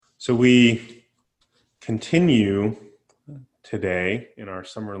So we continue today in our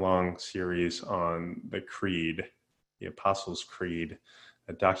summer-long series on the Creed, the Apostles' Creed,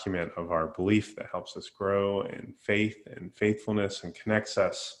 a document of our belief that helps us grow in faith and faithfulness and connects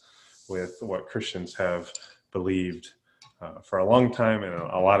us with what Christians have believed for a long time in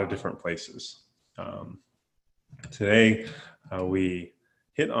a lot of different places. Today, we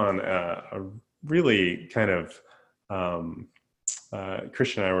hit on a really kind of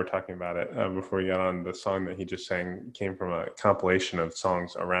Christian and I were talking about it before we got on. The song that he just sang came from a compilation of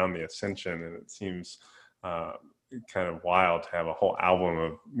songs around the Ascension, and it seems kind of wild to have a whole album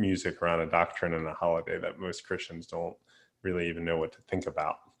of music around a doctrine and a holiday that most Christians don't really even know what to think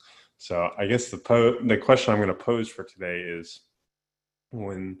about. So I guess the question I'm going to pose for today is,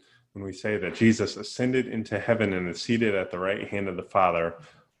 when we say that Jesus ascended into heaven and is seated at the right hand of the Father,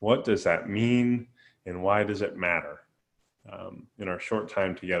 what does that mean and why does it matter? In our short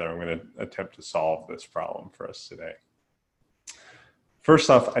time together, I'm going to attempt to solve this problem for us today. First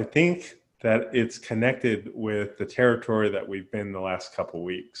off, I think that it's connected with the territory that we've been the last couple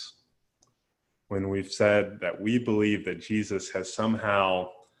weeks, when we've said that we believe that Jesus has somehow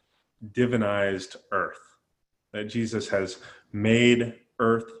divinized earth, that Jesus has made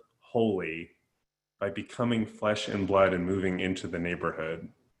earth holy by becoming flesh and blood and moving into the neighborhood.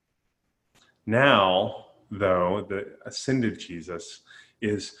 Now, though, the ascended Jesus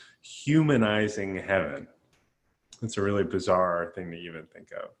is humanizing heaven. It's a really bizarre thing to even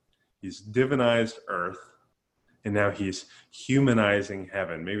think of. He's divinized earth, and now he's humanizing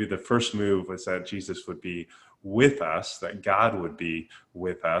heaven. Maybe the first move was that Jesus would be with us, that God would be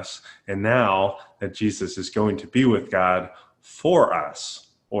with us, and now that Jesus is going to be with God for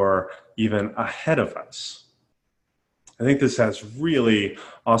us, or even ahead of us. I think this has really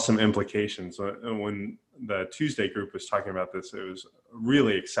awesome implications. When the Tuesday group was talking about this, it was a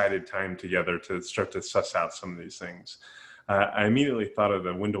really excited time together to start to suss out some of these things. I immediately thought of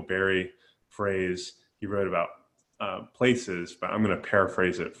the Wendell Berry phrase he wrote about places, but I'm going to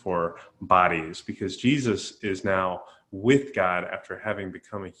paraphrase it for bodies, because Jesus is now with God after having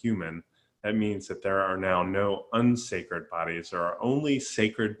become a human. That means that there are now no unsacred bodies. There are only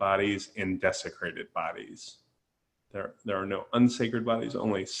sacred bodies and desecrated bodies. There are no unsacred bodies,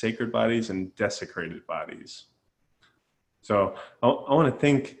 only sacred bodies and desecrated bodies. So I want to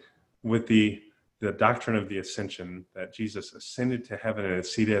think with the doctrine of the ascension, that Jesus ascended to heaven and is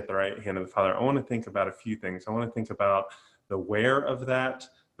seated at the right hand of the Father. I want to think about a few things. I want to think about the where of that,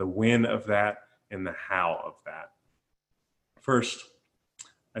 the when of that, and the how of that. First,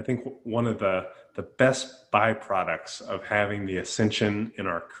 I think one of the best byproducts of having the ascension in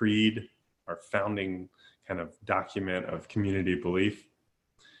our creed, our founding kind of document of community belief,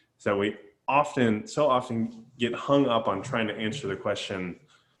 is that we so often get hung up on trying to answer the question,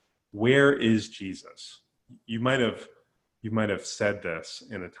 where is Jesus? You might have said this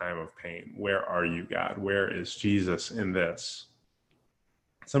in a time of pain. Where are you, God? Where is Jesus in this?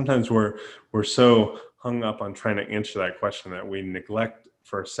 Sometimes we're so hung up on trying to answer that question that we neglect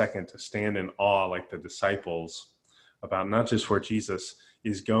for a second to stand in awe, like the disciples, about not just where Jesus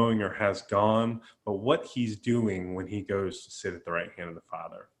is going or has gone, but what he's doing when he goes to sit at the right hand of the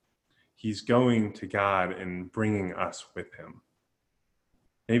Father. He's going to God and bringing us with him.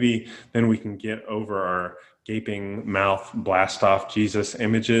 Maybe then we can get over our gaping mouth, blast off Jesus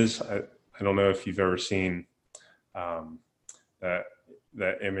images. I don't know if you've ever seen that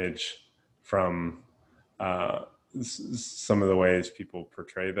image from some of the ways people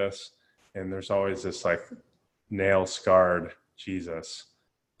portray this. And there's always this like nail-scarred Jesus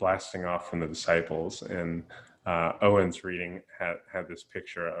blasting off from the disciples. And Owen's reading had this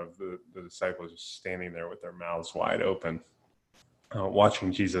picture of the disciples just standing there with their mouths wide open,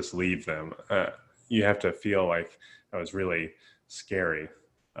 watching Jesus leave them. You have to feel like that was really scary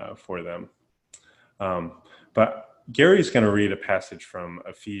for them. But Gary's going to read a passage from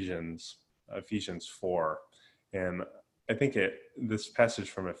Ephesians 4. And I think this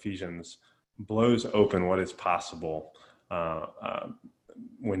passage from Ephesians blows open what is possible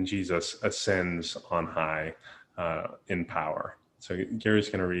when Jesus ascends on high in power. So Gary's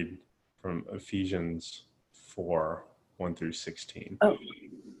going to read from Ephesians 4, 1 through 16. Oh.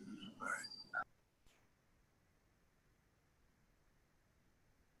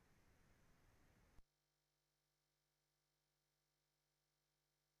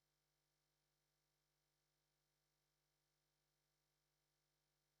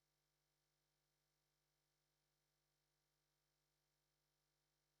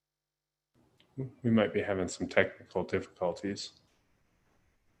 We might be having some technical difficulties.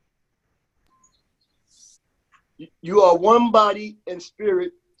 You are one body and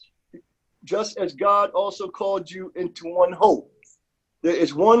spirit, just as God also called you into one hope. There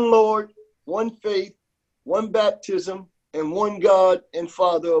is one Lord, one faith, one baptism, and one God and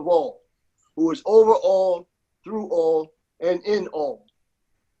Father of all, who is over all, through all, and in all.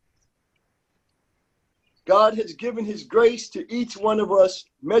 God has given his grace to each one of us,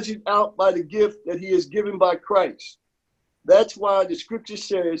 measured out by the gift that he has given by Christ. That's why the scripture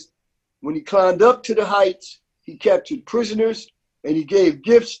says, when he climbed up to the heights, he captured prisoners and he gave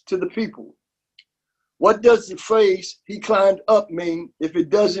gifts to the people. What does the phrase "he climbed up" mean if it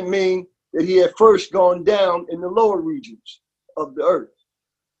doesn't mean that he had first gone down in the lower regions of the earth?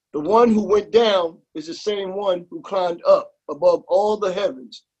 The one who went down is the same one who climbed up above all the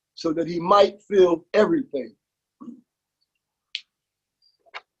heavens so that he might fill everything.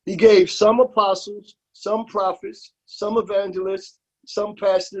 He gave some apostles, some prophets, some evangelists, some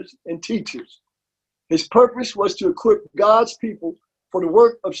pastors and teachers. His purpose was to equip God's people for the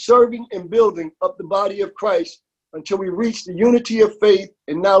work of serving and building up the body of Christ until we reach the unity of faith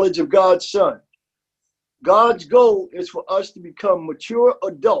and knowledge of God's Son. God's goal is for us to become mature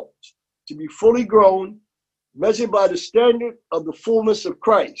adults, to be fully grown, measured by the standard of the fullness of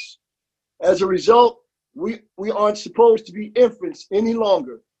Christ. As a result, we aren't supposed to be infants any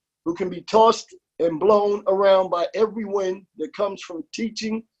longer, who can be tossed and blown around by every wind that comes from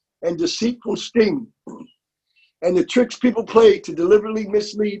teaching and deceitful scheming, and the tricks people play to deliberately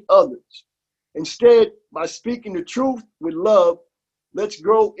mislead others. Instead, by speaking the truth with love, let's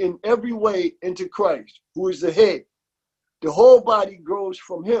grow in every way into Christ, who is the head. The whole body grows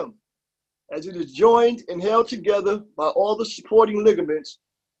from him. As it is joined and held together by all the supporting ligaments,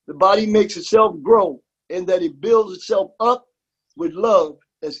 the body makes itself grow in that it builds itself up with love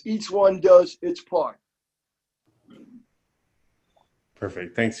as each one does its part.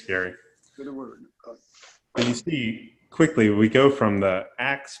 Perfect. Thanks, Gary. Good word. But you see, quickly, we go from the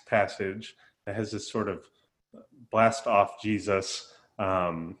Acts passage that has this sort of blast off Jesus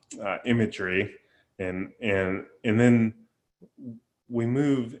imagery, and then we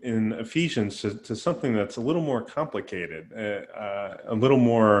move in Ephesians to something that's a little more complicated, a little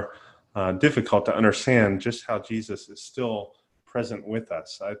more difficult to understand just how Jesus is still present with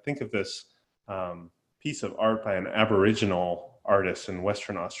us. I think of this piece of art by an Aboriginal artist in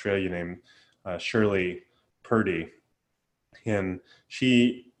Western Australia named Shirley Purdy, and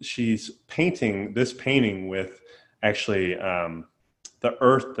she's painting this painting with actually the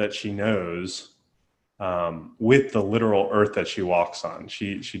earth that she knows, with the literal earth that she walks on.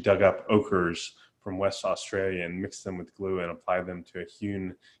 She dug up ochres from West Australia and mixed them with glue and applied them to a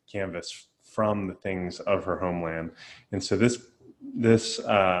hewn canvas from the things of her homeland. And so this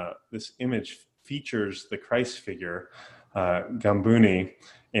image features the Christ figure, Gambuni,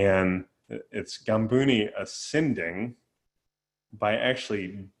 and it's Gambuni ascending by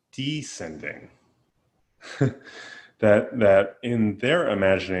actually descending. that in their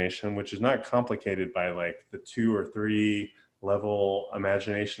imagination, which is not complicated by like the 2 or 3 level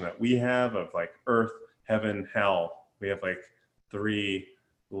imagination that we have of like earth, heaven, hell. We have like 3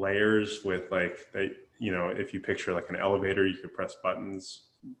 layers with like, if you picture like an elevator, you could press buttons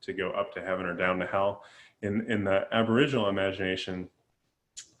to go up to heaven or down to hell. In the Aboriginal imagination,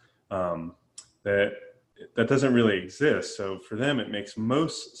 that doesn't really exist. So for them, it makes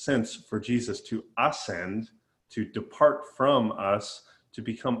most sense for Jesus to ascend, to depart from us, to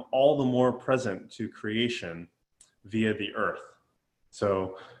become all the more present to creation via the earth.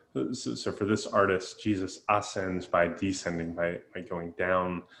 So for this artist, Jesus ascends by descending, by going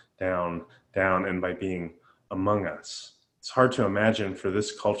down, down, down, and by being among us. It's hard to imagine for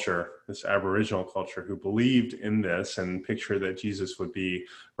this culture, this Aboriginal culture, who believed in this and pictured that Jesus would be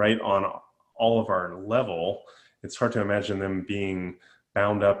right on all of our level. It's hard to imagine them being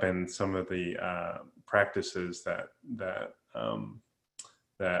bound up in some of the practices that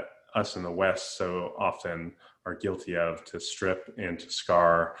us in the West so often are guilty of, to strip and to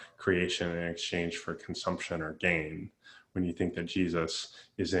scar creation in exchange for consumption or gain. When you think that Jesus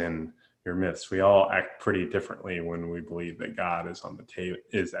is in your midst, we all act pretty differently when we believe that God is on the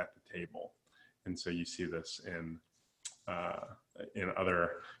is at the table. And so you see this in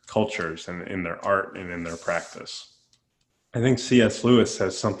other cultures and in their art and in their practice. I think C.S. Lewis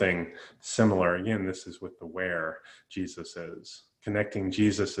says something similar. Again, this is with the where Jesus is, connecting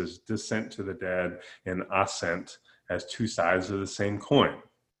Jesus's descent to the dead and ascent as 2 sides of the same coin.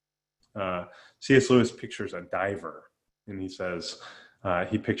 C.S. Lewis pictures a diver, and he says,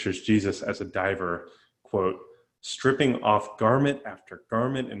 he pictures Jesus as a diver, quote, stripping off garment after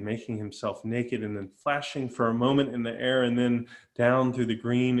garment and making himself naked, and then flashing for a moment in the air, and then down through the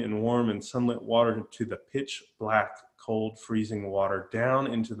green and warm and sunlit water to the pitch black cold, freezing water, down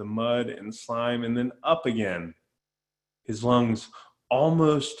into the mud and slime, and then up again, his lungs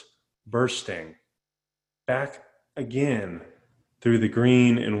almost bursting, back again through the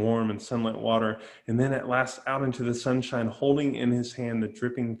green and warm and sunlit water, and then at last out into the sunshine, holding in his hand the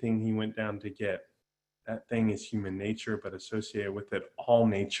dripping thing he went down to get. That thing is human nature, but associated with it, all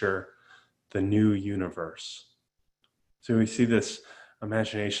nature, the new universe. So we see this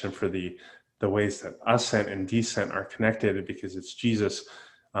imagination for the ways that ascent and descent are connected, because it's Jesus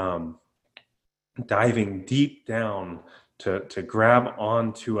diving deep down to grab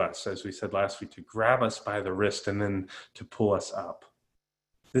onto us, as we said last week, to grab us by the wrist and then to pull us up.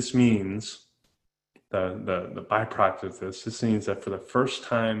 This means, the byproduct of this means that for the first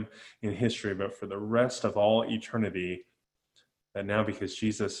time in history, but for the rest of all eternity, that now because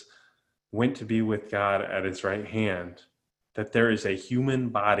Jesus went to be with God at his right hand, that there is a human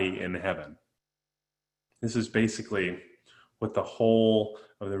body in heaven. This is basically what the whole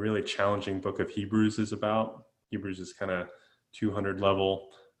of the really challenging book of Hebrews is about. Hebrews is kind of 200 level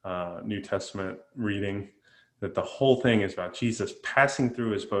New Testament reading, that the whole thing is about Jesus passing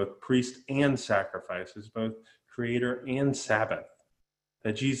through as both priest and sacrifice, as both creator and Sabbath,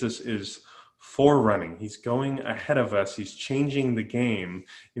 that Jesus is forerunning. He's going ahead of us. He's changing the game.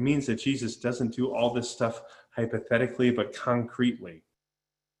 It means that Jesus doesn't do all this stuff hypothetically, but concretely,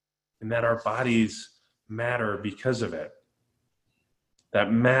 and that our bodies matter because of it.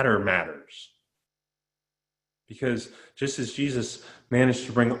 That matter matters. Because just as Jesus managed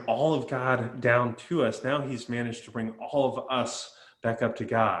to bring all of God down to us, now he's managed to bring all of us back up to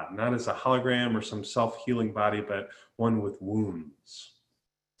God, not as a hologram or some self-healing body, but one with wounds.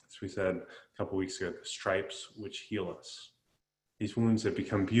 As we said a couple weeks ago, the stripes which heal us. These wounds have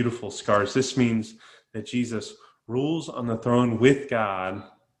become beautiful scars. This means that Jesus rules on the throne with God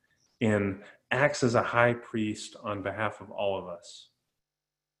and acts as a high priest on behalf of all of us,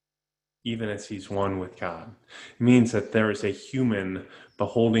 even as he's one with God. It means that there is a human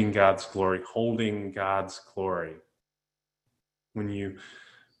beholding God's glory, holding God's glory. When you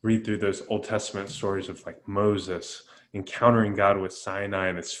read through those Old Testament stories of like Moses encountering God with Sinai,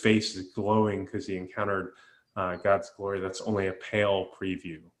 and his face is glowing because he encountered God's glory, that's only a pale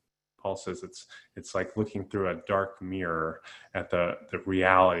preview. Paul says it's like looking through a dark mirror at the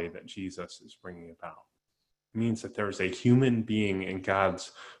reality that Jesus is bringing about. It means that there is a human being in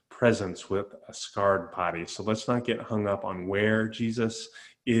God's presence with a scarred body. So let's not get hung up on where Jesus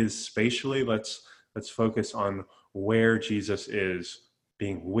is spatially. Let's focus on where Jesus is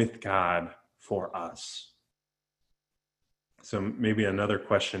being with God for us. So maybe another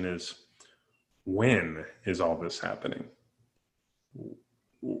question is, when is all this happening?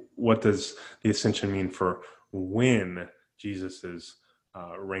 What does the ascension mean for when Jesus's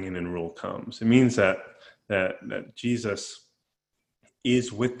reign and rule comes? It means that Jesus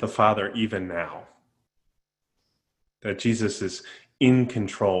is with the Father even now. That Jesus is in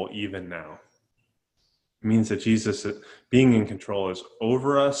control even now. It means that Jesus being in control is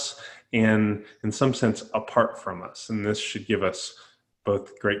over us and in some sense apart from us. And this should give us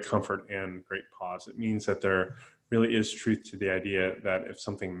both great comfort and great pause. It means that there really is truth to the idea that if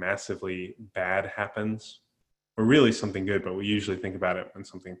something massively bad happens, or really something good, but we usually think about it when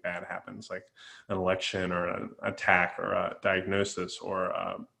something bad happens, like an election or an attack or a diagnosis or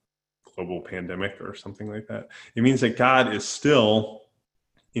a global pandemic or something like that. It means that God is still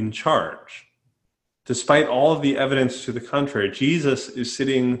in charge. Despite all of the evidence to the contrary, Jesus is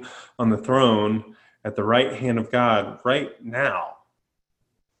sitting on the throne at the right hand of God right now,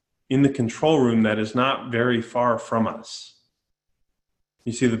 in the control room that is not very far from us.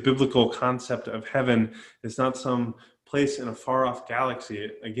 You see, the biblical concept of heaven is not some place in a far-off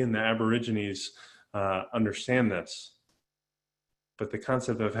galaxy. Again, the Aborigines understand this. But the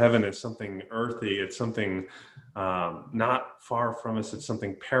concept of heaven is something earthy. It's something not far from us. It's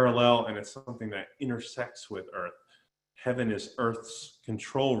something parallel, and it's something that intersects with earth. Heaven is earth's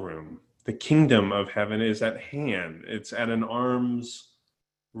control room. The kingdom of heaven is at hand. It's at an arm's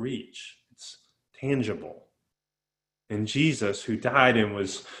reach. It's tangible. And Jesus, who died and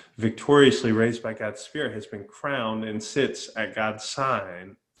was victoriously raised by God's Spirit, has been crowned and sits at God's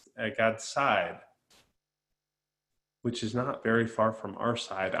side, which is not very far from our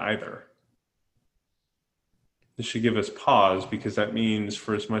side either. This should give us pause, because that means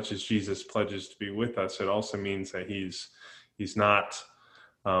for as much as Jesus pledges to be with us, it also means that he's not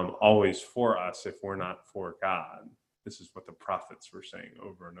always for us if we're not for God. This is what the prophets were saying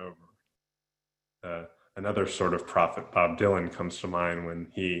over and over. Another sort of prophet, Bob Dylan, comes to mind when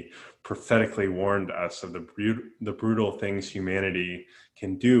he prophetically warned us of the brutal things humanity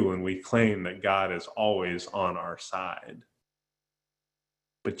can do when we claim that God is always on our side.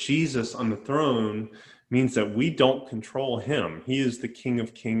 But Jesus on the throne means that we don't control him. He is the King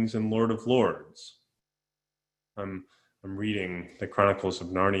of Kings and Lord of Lords. I'm reading the Chronicles of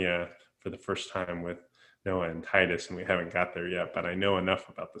Narnia for the first time with Noah and Titus, and we haven't got there yet, but I know enough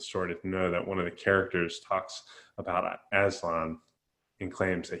about the story to know that one of the characters talks about Aslan and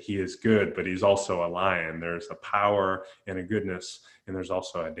claims that he is good, but he's also a lion. There's a power and a goodness, and there's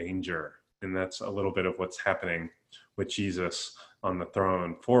also a danger. And that's a little bit of what's happening with Jesus on the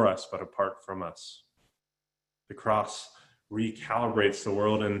throne for us, but apart from us. The cross recalibrates the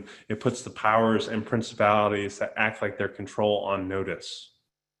world, and it puts the powers and principalities that act like their control on notice.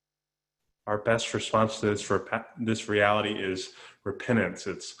 Our best response to this reality is repentance.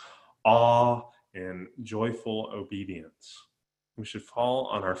 It's awe and joyful obedience. We should fall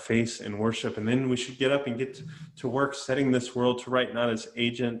on our face in worship, and then we should get up and get to work setting this world to right, not as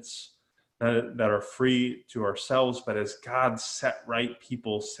agents that are free to ourselves, but as God's set right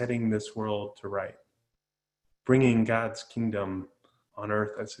people setting this world to right, bringing God's kingdom on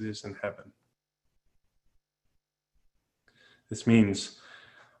earth as it is in heaven. This means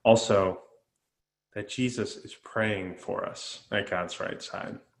also that Jesus is praying for us at God's right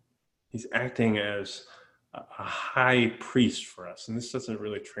side. He's acting as a high priest for us. And this doesn't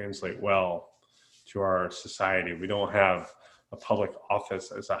really translate well to our society. We don't have a public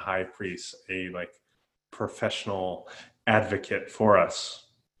office as a high priest, a professional advocate for us.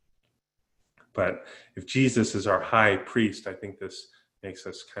 But if Jesus is our high priest, I think this makes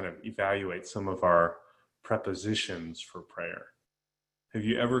us kind of evaluate some of our prepositions for prayer. Have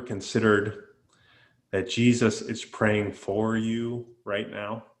you ever considered that Jesus is praying for you right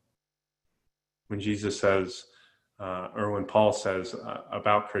now? When Jesus says, or when Paul says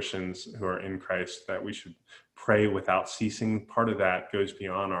about Christians who are in Christ that we should pray without ceasing, part of that goes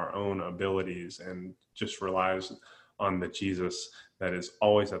beyond our own abilities and just relies on the Jesus that is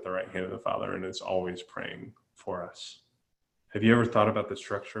always at the right hand of the Father and is always praying for us. Have you ever thought about the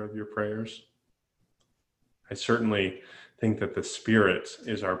structure of your prayers? I certainly think that the Spirit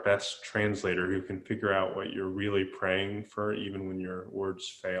is our best translator who can figure out what you're really praying for, even when your words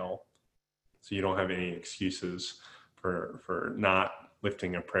fail. So you don't have any excuses for not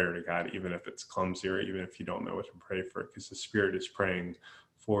lifting a prayer to God, even if it's clumsy or even if you don't know what to pray for, because the Spirit is praying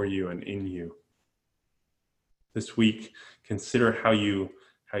for you and in you. This week, consider how you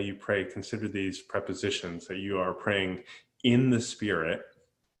pray. Consider these prepositions that you are praying in the Spirit.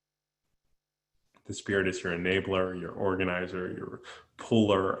 The Spirit is your enabler, your organizer, your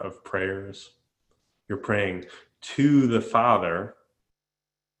puller of prayers. You're praying to the Father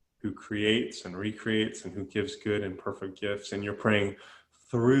who creates and recreates and who gives good and perfect gifts. And you're praying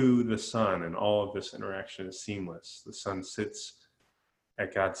through the Son, and all of this interaction is seamless. The Son sits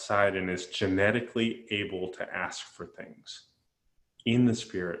at God's side and is genetically able to ask for things in the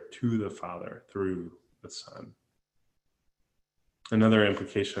Spirit to the Father through the Son. Another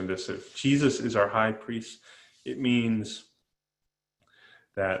implication of this, if Jesus is our high priest, it means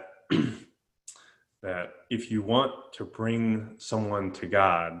that, that if you want to bring someone to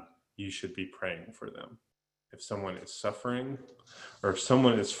God, you should be praying for them. If someone is suffering or if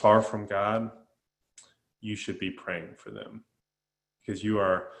someone is far from God, you should be praying for them, because you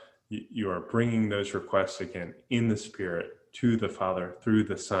are bringing those requests again in the Spirit to the Father through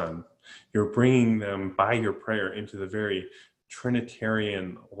the Son. You're bringing them by your prayer into the very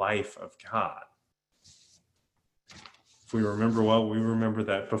Trinitarian life of God. If we remember well, we remember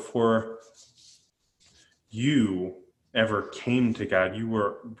that before you ever came to God, you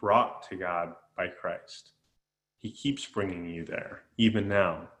were brought to God by Christ. He keeps bringing you there, even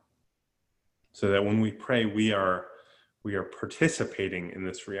now. So that when we pray, we are participating in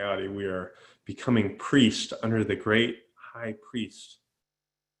this reality. We are becoming priest under the great high priest.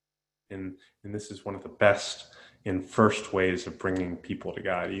 And this is one of the best and first ways of bringing people to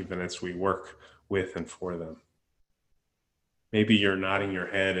God, even as we work with and for them. Maybe you're nodding your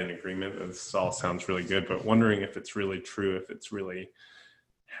head in agreement that this all sounds really good, but wondering if it's really true, if it's really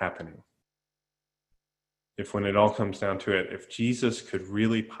happening. If when it all comes down to it, if Jesus could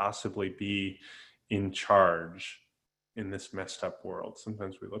really possibly be in charge in this messed up world.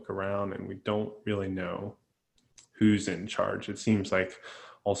 Sometimes we look around and we don't really know who's in charge. It seems like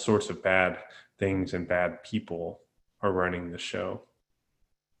all sorts of bad things and bad people are running the show.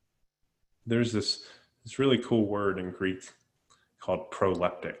 There's this really cool word in Greek called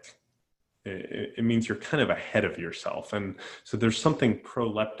proleptic. It means you're kind of ahead of yourself. And so there's something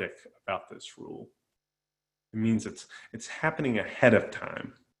proleptic about this rule. It means it's happening ahead of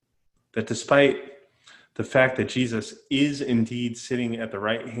time. That despite the fact that Jesus is indeed sitting at the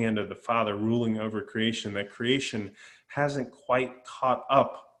right hand of the Father, ruling over creation, that creation hasn't quite caught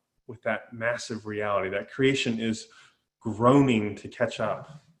up with that massive reality, that creation is groaning to catch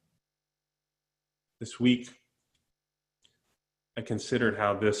up. This week, I considered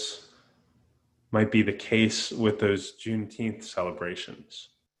how this might be the case with those Juneteenth celebrations.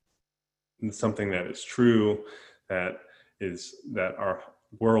 And something that is true, that our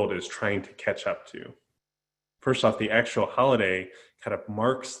world is trying to catch up to. First off, the actual holiday kind of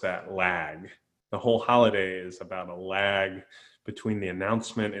marks that lag. The whole holiday is about a lag between the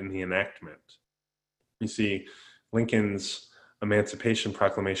announcement and the enactment. You see, Lincoln's Emancipation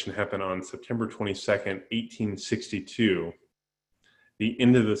Proclamation happened on September 22nd, 1862. The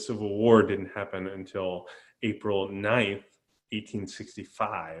end of the Civil War didn't happen until April 9th,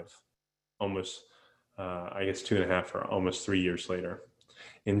 1865, almost, 2.5 or almost 3 years later.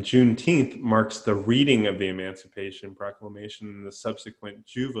 And Juneteenth marks the reading of the Emancipation Proclamation and the subsequent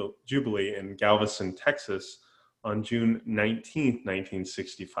Jubilee in Galveston, Texas on June 19th,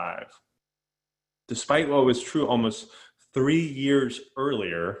 1965. Despite what was true almost 3 years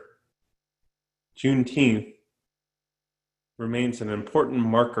earlier, Juneteenth remains an important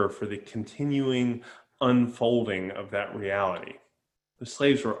marker for the continuing unfolding of that reality. The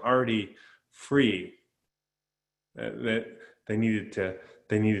slaves were already free. That they needed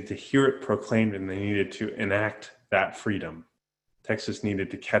to hear it proclaimed, and they needed to enact that freedom. Texas needed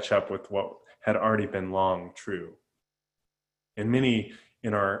to catch up with what had already been long true. And many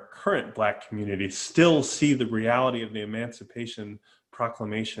in our current Black community still see the reality of the Emancipation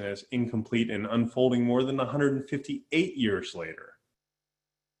Proclamation as incomplete and unfolding more than 158 years later.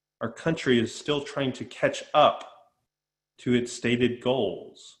 Our country is still trying to catch up to its stated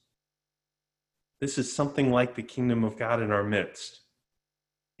goals. This is something like the kingdom of God in our midst,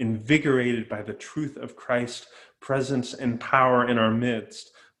 invigorated by the truth of Christ's presence and power in our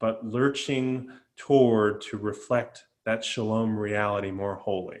midst, but lurching toward to reflect that shalom reality more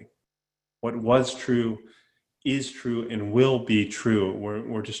wholly. What was true is true and will be true.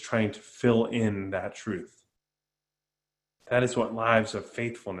 We're just trying to fill in that truth. That is what lives of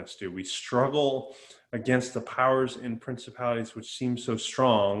faithfulness do. We struggle against the powers and principalities which seem so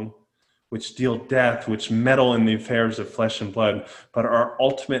strong, which deal death, which meddle in the affairs of flesh and blood, but are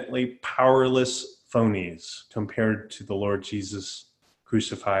ultimately powerless phonies compared to the Lord Jesus,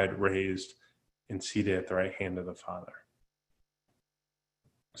 crucified, raised, and seated at the right hand of the Father.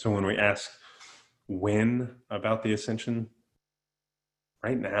 So when we ask when about the ascension,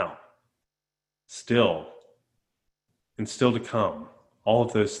 right now, still, and still to come, all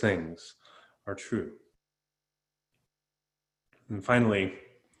of those things are true. And finally,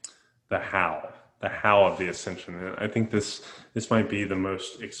 the how of the ascension. And I think this might be the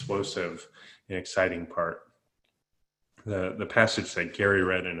most explosive and exciting part. The passage that Gary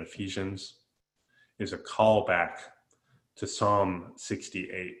read in Ephesians is a callback to Psalm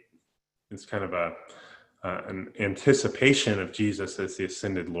 68. It's kind of an anticipation of Jesus as the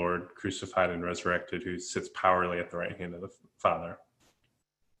ascended Lord, crucified and resurrected, who sits powerfully at the right hand of the Father.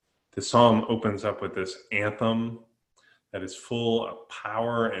 The psalm opens up with this anthem that is full of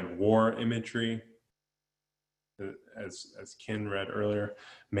power and war imagery. As Ken read earlier,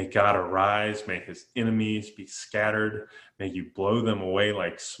 may God arise, may his enemies be scattered, may you blow them away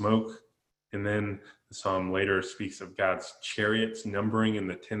like smoke. And then the psalm later speaks of God's chariots numbering in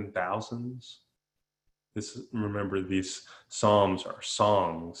the 10,000s. Remember, these psalms are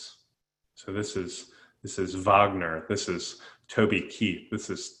songs. So this is Wagner, this is Toby Keith,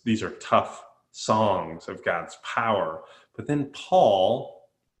 these are tough songs of God's power. But then Paul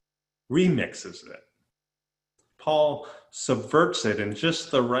remixes it. Paul subverts it in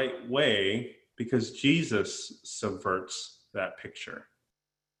just the right way because Jesus subverts that picture.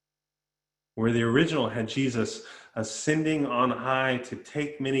 Where the original had Jesus ascending on high to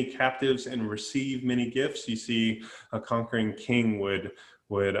take many captives and receive many gifts, you see a conquering king would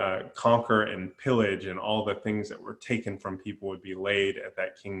conquer and pillage, and all the things that were taken from people would be laid at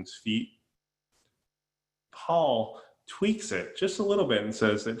that king's feet. Paul tweaks it just a little bit and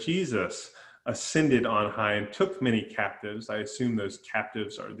says that Jesus ascended on high and took many captives. I assume those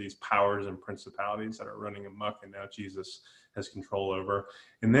captives are these powers and principalities that are running amok, and now Jesus has control over.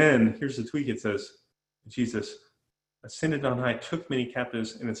 And then here's the tweak. It says Jesus ascended on high, took many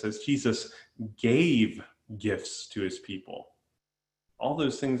captives, and it says Jesus gave gifts to his people. All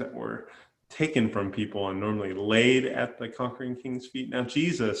those things that were taken from people and normally laid at the conquering king's feet. Now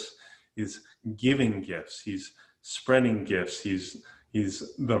Jesus is giving gifts. He's spreading gifts. He's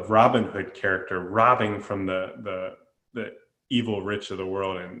the Robin Hood character, robbing from the evil rich of the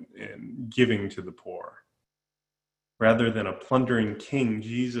world and giving to the poor. Rather than a plundering king,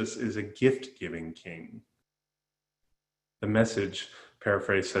 Jesus is a gift-giving king. The Message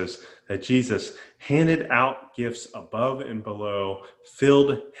paraphrase says that Jesus handed out gifts above and below,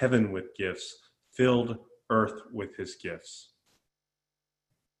 filled heaven with gifts, filled earth with his gifts.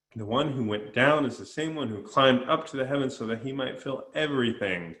 The one who went down is the same one who climbed up to the heavens so that he might fill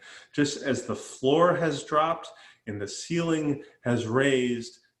everything. Just as the floor has dropped and the ceiling has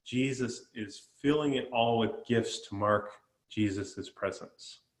raised, Jesus is filling it all with gifts to mark Jesus'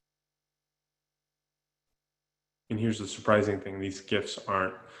 presence. And here's the surprising thing. These gifts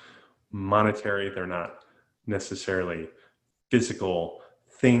aren't monetary. They're not necessarily physical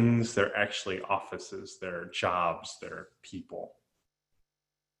things. They're actually offices. They're jobs. They're people.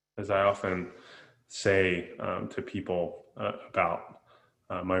 As I often say to people about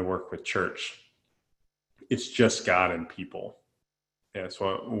my work with church, it's just God and people. Yeah,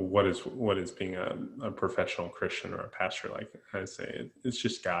 so what is being a professional Christian or a pastor like? I say it's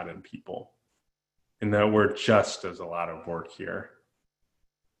just God and people. And that word "just" does a lot of work here.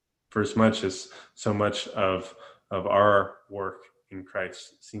 For as much as so much of our work in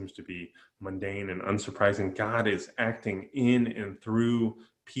Christ seems to be mundane and unsurprising, God is acting in and through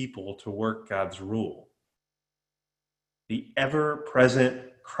people to work God's rule. The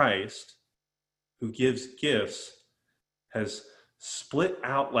ever-present Christ who gives gifts has split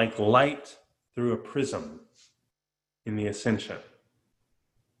out like light through a prism in the ascension.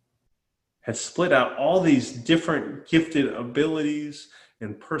 Has split out all these different gifted abilities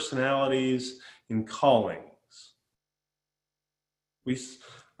and personalities and callings. We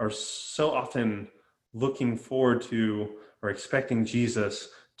are so often looking forward to or expecting Jesus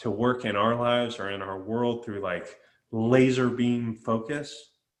to work in our lives or in our world through like laser beam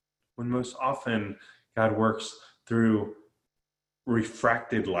focus, when most often God works through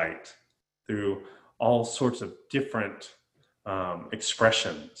refracted light, through all sorts of different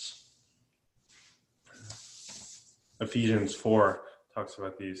expressions. Ephesians 4 talks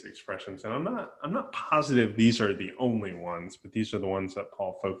about these expressions, and I'm not positive these are the only ones, but these are the ones that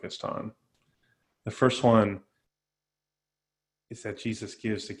Paul focused on. The first one is that Jesus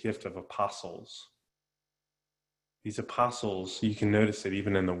gives the gift of apostles. These apostles, you can notice it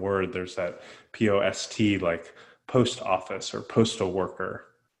even in the word, there's that P-O-S-T, like post office or postal worker.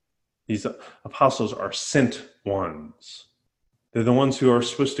 These apostles are sent ones. They're the ones who are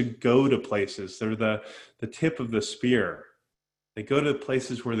supposed to go to places. They're the tip of the spear. They go to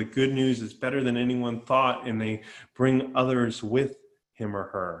places where the good news is better than anyone thought, and they bring others with him or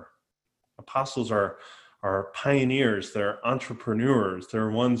her. Apostles are pioneers. They're entrepreneurs. They're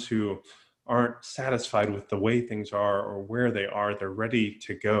ones who aren't satisfied with the way things are or where they are. They're ready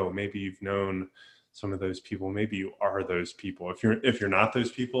to go. Maybe you've known some of those people. Maybe you are those people. If you're not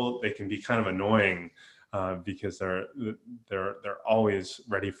those people, they can be kind of annoying. Because they're always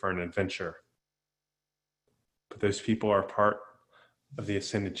ready for an adventure. But those people are part of the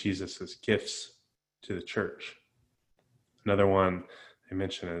ascended Jesus' gifts to the church. Another one I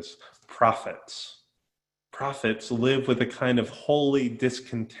mentioned is prophets. Prophets live with a kind of holy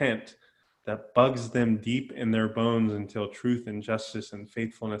discontent that bugs them deep in their bones until truth and justice and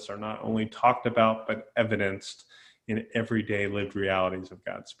faithfulness are not only talked about, but evidenced in everyday lived realities of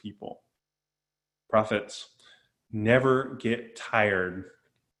God's people. Prophets never get tired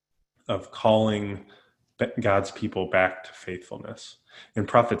of calling God's people back to faithfulness. And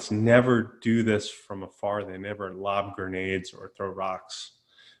prophets never do this from afar. They never lob grenades or throw rocks.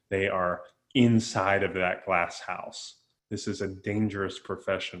 They are inside of that glass house. This is a dangerous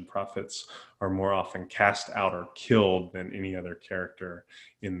profession. Prophets are more often cast out or killed than any other character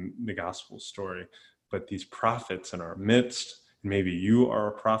in the gospel story. But these prophets in our midst, maybe you are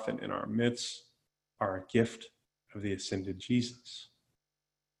a prophet in our midst, are a gift of the ascended Jesus.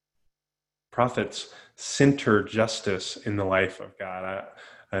 Prophets center justice in the life of God.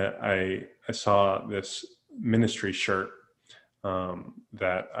 I saw this ministry shirt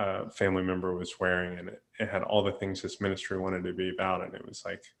that a family member was wearing, and it had all the things this ministry wanted to be about, and it was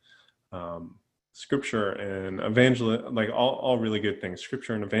like scripture and evangelism, like all really good things,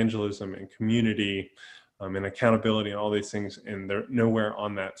 scripture and evangelism and community and accountability and all these things, and there nowhere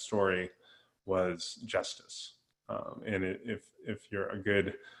on that story was justice. And if you're a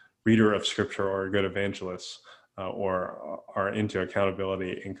good reader of scripture or a good evangelist or are into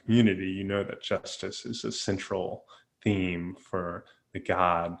accountability and community, you know that justice is a central theme for the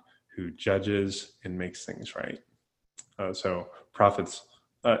God who judges and makes things right. So prophets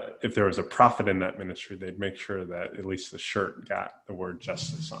if there was a prophet in that ministry, they'd make sure that at least the shirt got the word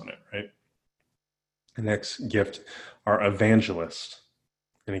justice on it, right? The next gift are evangelists.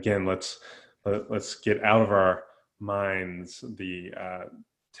 And again, let's get out of our minds the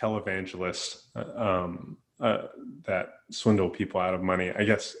televangelist that swindle people out of money. I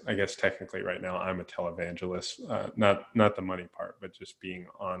guess technically right now I'm a televangelist, not the money part, but just being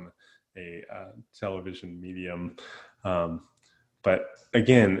on a television medium. But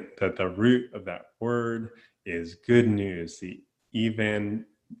again, that the root of that word is good news, the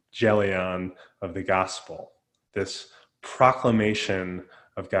evangelion of the gospel, this proclamation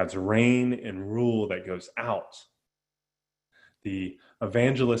of God's reign and rule that goes out. The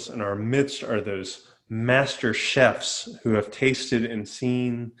evangelists in our midst are those master chefs who have tasted and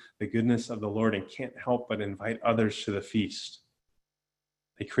seen the goodness of the Lord and can't help but invite others to the feast.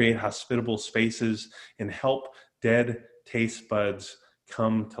 They create hospitable spaces and help dead taste buds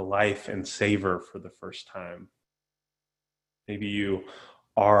come to life and savor for the first time. Maybe you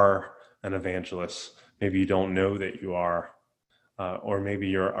are an evangelist. Maybe you don't know that you are. Or maybe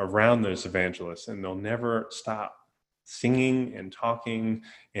you're around those evangelists and they'll never stop singing and talking,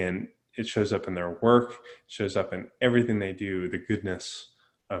 and it shows up in their work, it shows up in everything they do, the goodness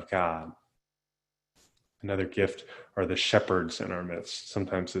of God. Another gift are the shepherds in our midst.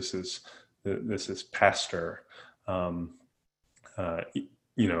 Sometimes this is pastor. The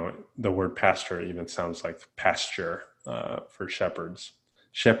word pastor even sounds like pasture for shepherds.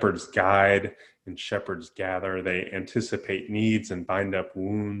 Shepherds guide and shepherds gather. They anticipate needs and bind up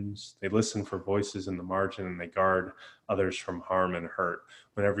wounds. They listen for voices in the margin and they guard others from harm and hurt.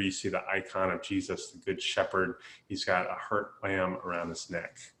 Whenever you see the icon of Jesus, the good shepherd, he's got a hurt lamb around his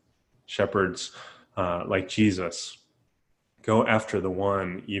neck. Shepherds, like Jesus, go after the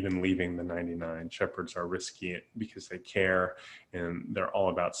one, even leaving the 99. Shepherds are risky because they care and they're all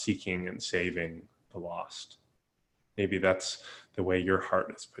about seeking and saving the lost. Maybe that's the way your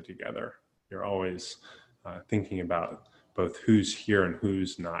heart is put together. You're always thinking about both who's here and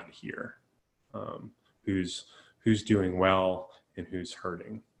who's not here, who's doing well and who's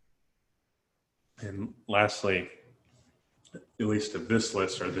hurting. And lastly, at least of this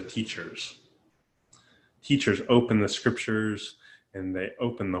list, are the teachers. Teachers open the scriptures and they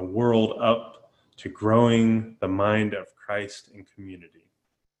open the world up to growing the mind of Christ in community.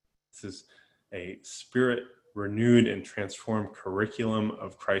 This is a spirit renewed and transformed curriculum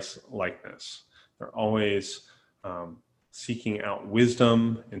of Christ likeness. They're always seeking out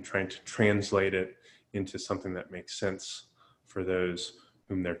wisdom and trying to translate it into something that makes sense for those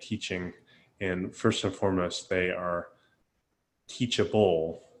whom they're teaching. And first and foremost, they are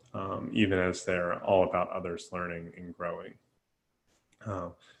teachable, even as they're all about others learning and growing.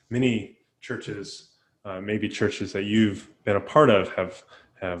 Many churches, maybe churches that you've been a part of,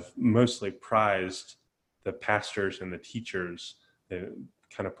 have mostly prized the pastors and the teachers. They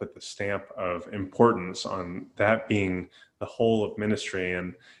kind of put the stamp of importance on that being the whole of ministry.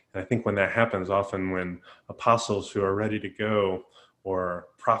 And I think when that happens, often when apostles who are ready to go or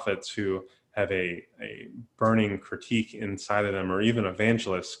prophets who have a burning critique inside of them, or even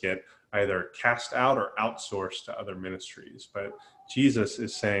evangelists, get either cast out or outsourced to other ministries. But Jesus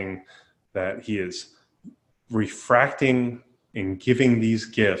is saying that he is refracting and giving these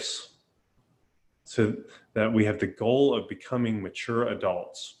gifts so that we have the goal of becoming mature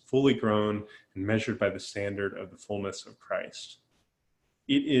adults, fully grown and measured by the standard of the fullness of Christ.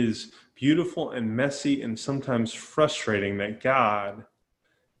 It is beautiful and messy and sometimes frustrating that God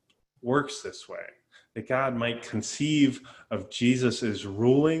works this way, that God might conceive of Jesus as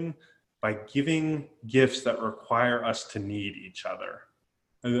ruling by giving gifts that require us to need each other.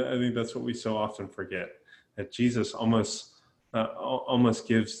 I think that's what we so often forget, that Jesus almost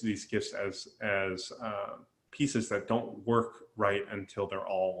gives these gifts as pieces that don't work right until they're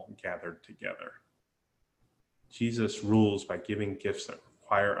all gathered together. Jesus rules by giving gifts that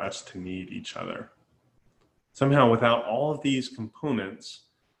require us to need each other. Somehow, without all of these components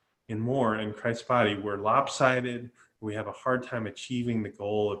and more in Christ's body, we're lopsided. We have a hard time achieving the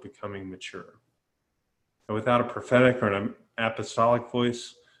goal of becoming mature. And without a prophetic or an apostolic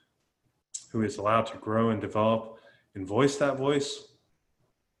voice who is allowed to grow and develop and voice that voice,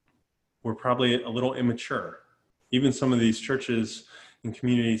 we're probably a little immature. Even some of these churches and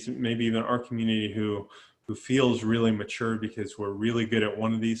communities, maybe even our community, who feels really mature because we're really good at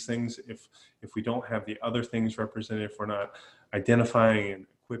one of these things, if we don't have the other things represented, if we're not identifying and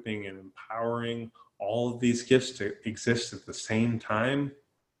equipping and empowering all of these gifts to exist at the same time,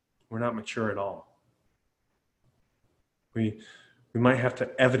 we're not mature at all. We might have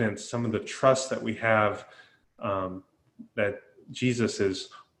to evidence some of the trust that we have, that Jesus is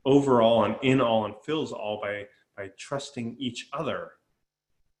over all and in all and fills all by trusting each other.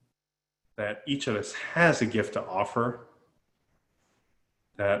 That each of us has a gift to offer,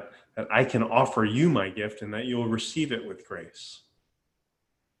 that I can offer you my gift and that you'll receive it with grace.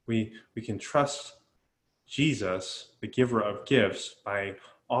 We can trust Jesus, the giver of gifts, by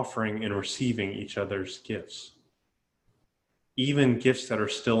offering and receiving each other's gifts. Even gifts that are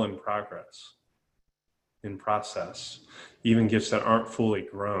still in progress, in process, even gifts that aren't fully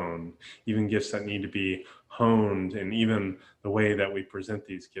grown, even gifts that need to be honed, and even the way that we present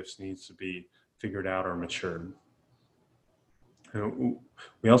these gifts needs to be figured out or matured.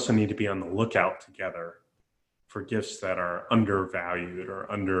 We also need to be on the lookout together for gifts that are undervalued or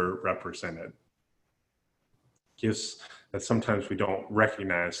underrepresented. Gifts that sometimes we don't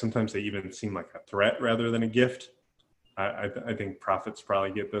recognize. Sometimes they even seem like a threat rather than a gift. I think prophets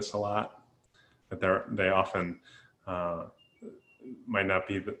probably get this a lot, that they often might not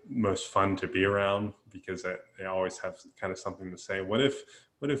be the most fun to be around because they always have kind of something to say. What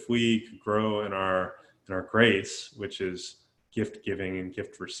if we could grow in our grace, which is gift giving and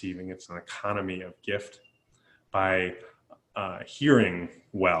gift receiving? It's an economy of gift, by hearing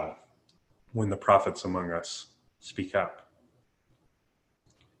well when the prophets among us speak up.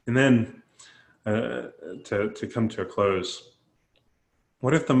 And then to come to a close,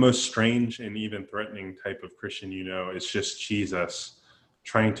 what if the most strange and even threatening type of Christian you know is just Jesus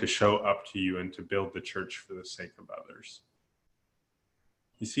trying to show up to you and to build the church for the sake of others?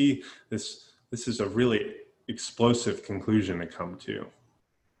 You see, this is a really explosive conclusion to come to.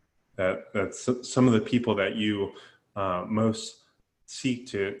 That some of the people that you most seek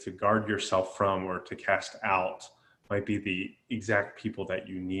to guard yourself from or to cast out might be the exact people that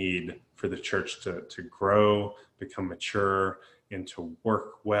you need for the church to grow, become mature, and to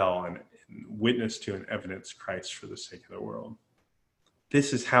work well and witness to and evidence Christ for the sake of the world.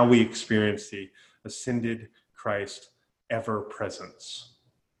 This is how we experience the ascended Christ ever presence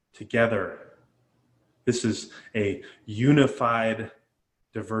together. This is a unified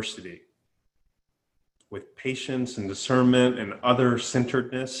diversity with patience and discernment and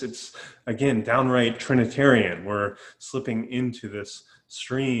other-centeredness. It's, again, downright Trinitarian. We're slipping into this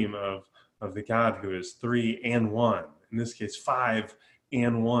stream of the God who is 3 and 1. In this case, 5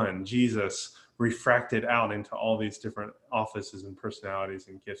 and 1. Jesus refracted out into all these different offices and personalities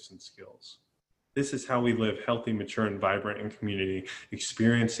and gifts and skills. This is how we live healthy, mature, and vibrant in community,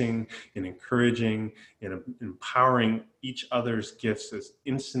 experiencing and encouraging and empowering each other's gifts as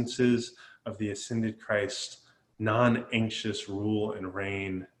instances of the ascended Christ, non-anxious rule and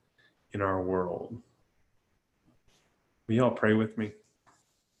reign in our world. Will you all pray with me?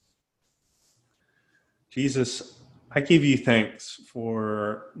 Jesus, I give you thanks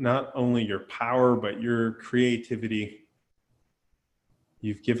for not only your power, but your creativity.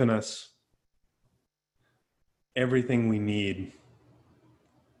 You've given us everything we need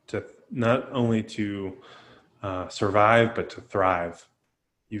to not only to survive, but to thrive.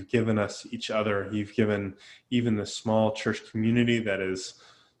 You've given us each other. You've given even the small church community that is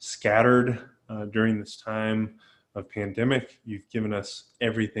scattered during this time of pandemic. You've given us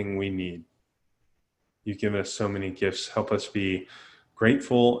everything we need. You've given us so many gifts. Help us be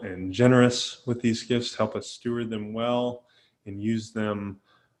grateful and generous with these gifts. Help us steward them well and use them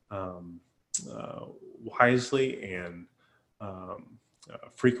wisely and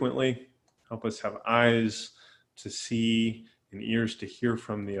frequently. Help us have eyes to see and ears to hear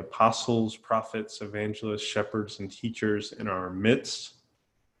from the apostles, prophets, evangelists, shepherds, and teachers in our midst,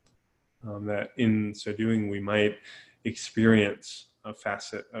 that in so doing we might experience a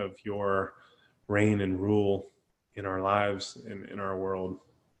facet of your reign and rule in our lives and in our world,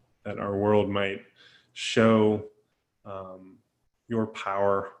 that our world might show your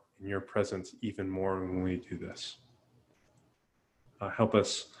power and your presence even more when we do this. Help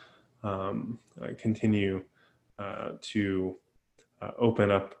us continue to open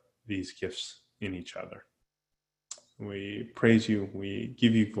up these gifts in each other. We praise you. We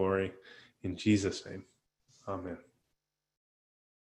give you glory in Jesus' name. Amen.